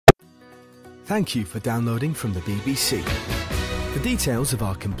Thank you for downloading from the BBC. For details of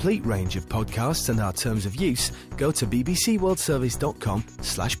our complete range of podcasts and our terms of use, go to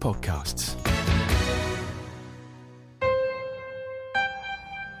bbcworldservice.com/podcasts.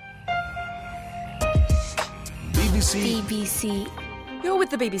 BBC. You're with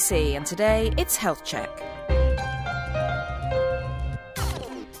the BBC, and today it's Health Check.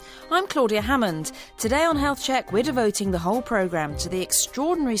 I'm Claudia Hammond. Today on Health Check, we're devoting the whole programme to the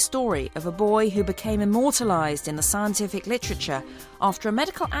extraordinary story of a boy who became immortalised in the scientific literature after a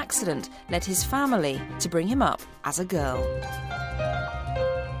medical accident led his family to bring him up as a girl.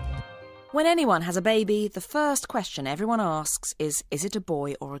 When anyone has a baby, the first question everyone asks is it a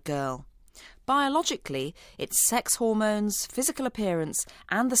boy or a girl? Biologically, it's sex hormones, physical appearance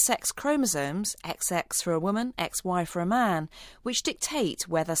and the sex chromosomes, XX for a woman, XY for a man, which dictate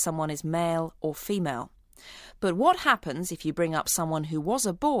whether someone is male or female. But what happens if you bring up someone who was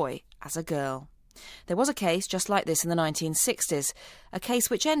a boy as a girl? There was a case just like this in the 1960s, a case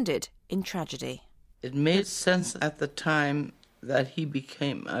which ended in tragedy. It made sense at the time that he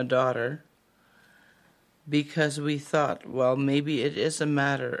became a daughter because we thought, well, maybe it is a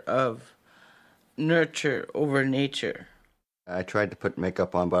matter of nurture over nature. I tried to put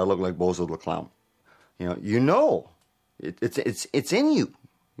makeup on, but I looked like Bozo the Clown. It's in you.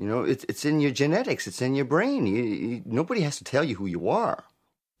 It's in your genetics. It's in your brain. Nobody has to tell you who you are.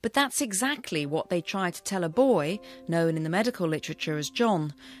 But that's exactly what they tried to tell a boy, known in the medical literature as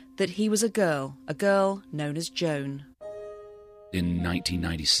John, that he was a girl known as Joan. In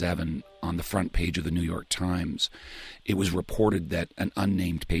 1997, on the front page of the New York Times, it was reported that an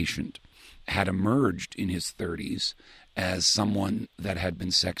unnamed patient had emerged in his 30s as someone that had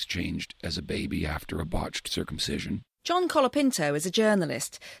been sex-changed as a baby after a botched circumcision. John Colapinto is a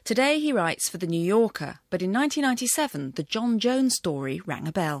journalist. Today he writes for The New Yorker, but in 1997 the John Joan story rang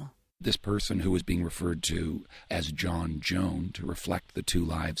a bell. This person who was being referred to as John Joan, to reflect the two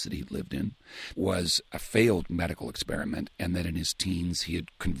lives that he'd lived in, was a failed medical experiment, and that in his teens he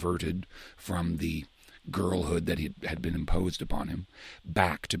had converted from the girlhood that had been imposed upon him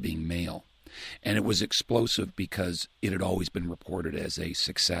back to being male. And it was explosive because it had always been reported as a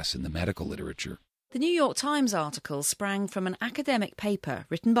success in the medical literature. The New York Times article sprang from an academic paper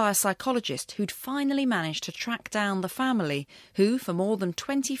written by a psychologist who'd finally managed to track down the family who, for more than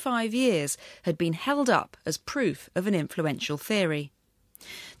 25 years, had been held up as proof of an influential theory.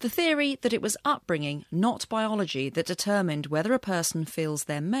 The theory that it was upbringing, not biology, that determined whether a person feels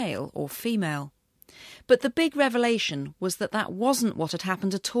they're male or female. But the big revelation was that that wasn't what had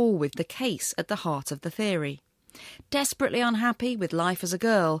happened at all with the case at the heart of the theory. Desperately unhappy with life as a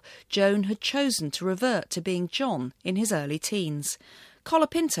girl, Joan had chosen to revert to being John in his early teens.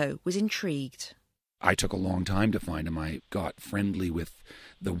 Colapinto was intrigued. I took a long time to find him. I got friendly with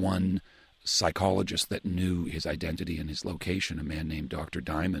the one psychologist that knew his identity and his location, a man named Dr.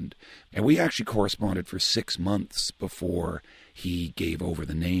 Diamond. And we actually corresponded for 6 months before he gave over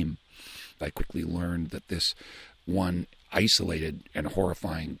the name. I quickly learned that this one isolated and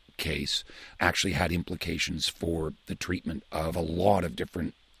horrifying case actually had implications for the treatment of a lot of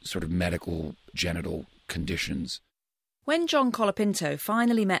different sort of medical genital conditions. When John Colapinto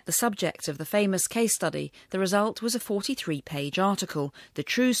finally met the subject of the famous case study, the result was a 43-page article, The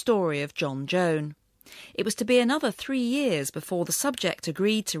True Story of John Joan. It was to be another 3 years before the subject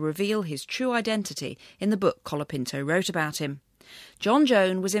agreed to reveal his true identity in the book Colapinto wrote about him. John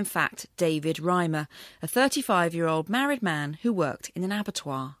Joan was in fact David Reimer, a 35-year-old married man who worked in an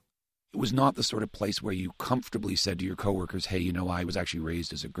abattoir. It was not the sort of place where you comfortably said to your coworkers, hey, I was actually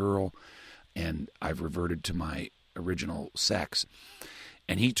raised as a girl and I've reverted to my original sex.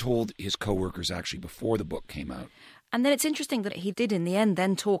 And he told his coworkers actually before the book came out. And then it's interesting that he did in the end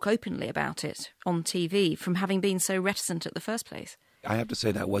then talk openly about it on TV from having been so reticent at the first place. I have to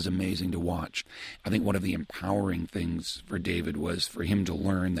say that was amazing to watch. I think one of the empowering things for David was for him to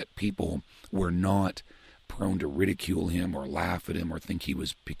learn that people were not prone to ridicule him or laugh at him or think he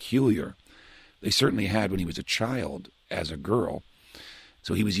was peculiar. They certainly had when he was a child as a girl.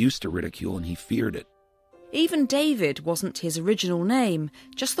 So he was used to ridicule and he feared it. Even David wasn't his original name,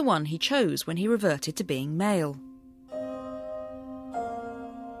 just the one he chose when he reverted to being male.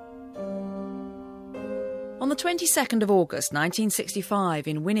 On the 22nd of August 1965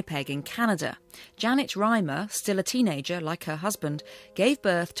 in Winnipeg in Canada, Janet Reimer, still a teenager like her husband, gave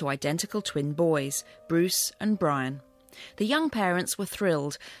birth to identical twin boys, Bruce and Brian. The young parents were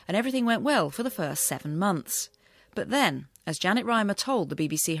thrilled and everything went well for the first 7 months. But then, as Janet Reimer told the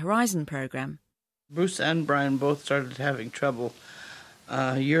BBC Horizon programme, Bruce and Brian both started having trouble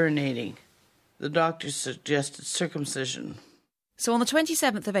urinating. The doctor suggested circumcision. So on the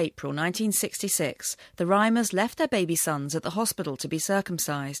 27th of April 1966, the Reimers left their baby sons at the hospital to be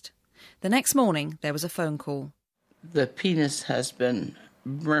circumcised. The next morning, there was a phone call. The penis has been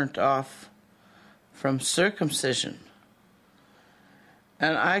burnt off from circumcision.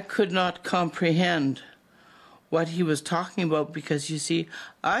 And I could not comprehend what he was talking about because, you see,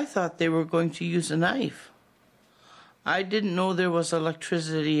 I thought they were going to use a knife. I didn't know there was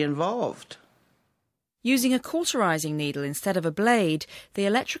electricity involved. Using a cauterizing needle instead of a blade, the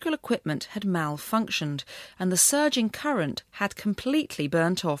electrical equipment had malfunctioned and the surging current had completely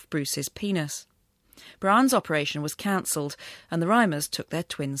burnt off Bruce's penis. Brian's operation was cancelled and the Reimers took their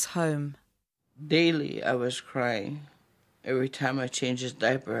twins home. Daily I was crying. Every time I changed his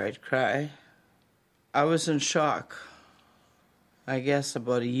diaper, I'd cry. I was in shock. I guess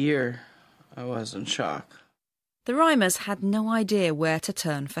about a year I was in shock. The Reimers had no idea where to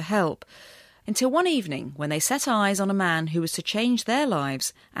turn for help, until one evening when they set eyes on a man who was to change their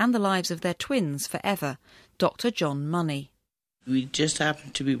lives and the lives of their twins forever, Dr. John Money. We just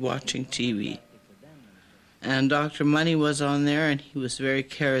happened to be watching TV. And Dr. Money was on there, and he was very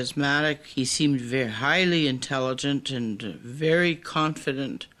charismatic. He seemed very highly intelligent and very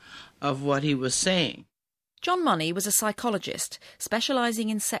confident of what he was saying. John Money was a psychologist specialising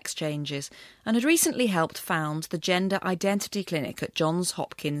in sex changes and had recently helped found the Gender Identity Clinic at Johns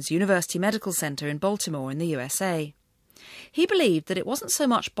Hopkins University Medical Center in Baltimore in the USA. He believed that it wasn't so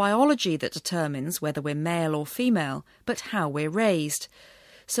much biology that determines whether we're male or female, but how we're raised.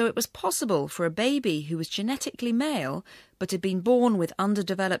 So it was possible for a baby who was genetically male but had been born with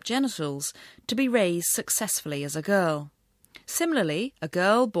underdeveloped genitals to be raised successfully as a girl. Similarly, a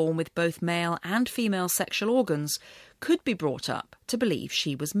girl born with both male and female sexual organs could be brought up to believe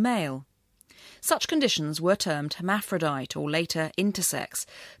she was male. Such conditions were termed hermaphrodite or later intersex.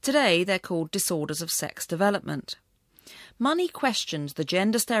 Today they're called disorders of sex development. Money questioned the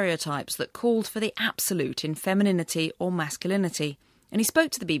gender stereotypes that called for the absolute in femininity or masculinity, and he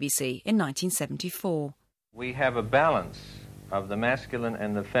spoke to the BBC in 1974. We have a balance of the masculine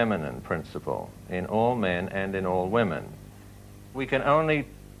and the feminine principle in all men and in all women. We can only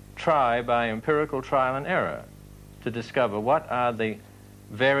try by empirical trial and error to discover what are the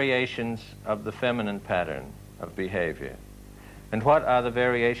variations of the feminine pattern of behavior and what are the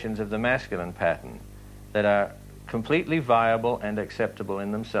variations of the masculine pattern that are completely viable and acceptable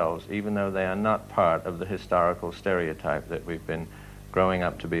in themselves, even though they are not part of the historical stereotype that we've been growing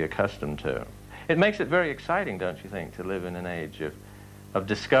up to be accustomed to. It makes it very exciting, don't you think, to live in an age of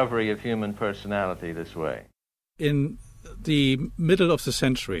discovery of human personality this way. In the middle of the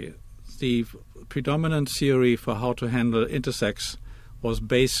century, the predominant theory for how to handle intersex was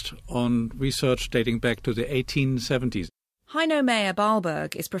based on research dating back to the 1870s. Heino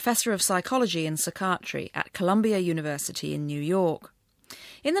Meyer-Balberg is Professor of Psychology and Psychiatry at Columbia University in New York.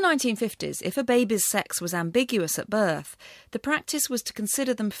 In the 1950s, if a baby's sex was ambiguous at birth, the practice was to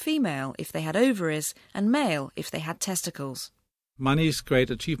consider them female if they had ovaries and male if they had testicles. Money's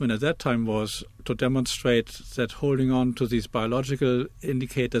great achievement at that time was to demonstrate that holding on to these biological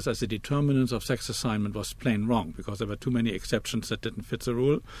indicators as the determinants of sex assignment was plain wrong, because there were too many exceptions that didn't fit the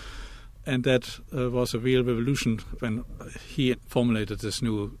rule. And that was a real revolution when he formulated this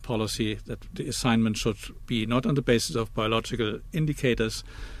new policy that the assignment should be not on the basis of biological indicators,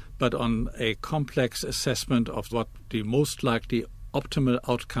 but on a complex assessment of what the most likely optimal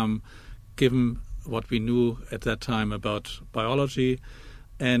outcome given what we knew at that time about biology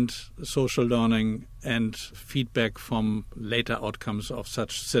and social learning and feedback from later outcomes of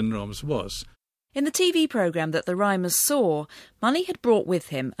such syndromes was. In the TV programme that the Reimers saw, Money had brought with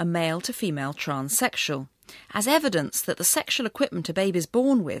him a male-to-female transsexual, as evidence that the sexual equipment a baby's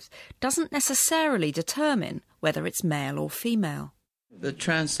born with doesn't necessarily determine whether it's male or female. The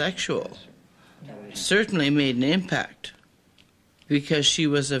transsexual certainly made an impact because she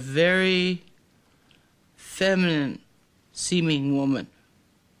was a very feminine-seeming woman.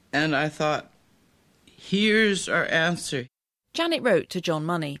 And I thought, here's our answer. Janet wrote to John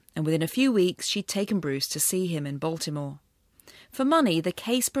Money, and within a few weeks she'd taken Bruce to see him in Baltimore. For Money, the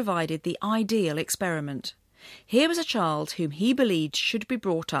case provided the ideal experiment. Here was a child whom he believed should be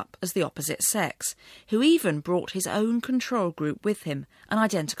brought up as the opposite sex, who even brought his own control group with him, an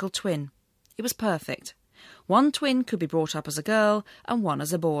identical twin. It was perfect. One twin could be brought up as a girl and one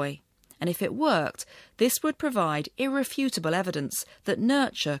as a boy. And if it worked, this would provide irrefutable evidence that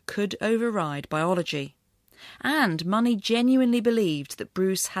nurture could override biology. And Money genuinely believed that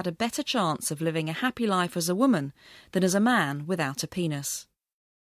Bruce had a better chance of living a happy life as a woman than as a man without a penis.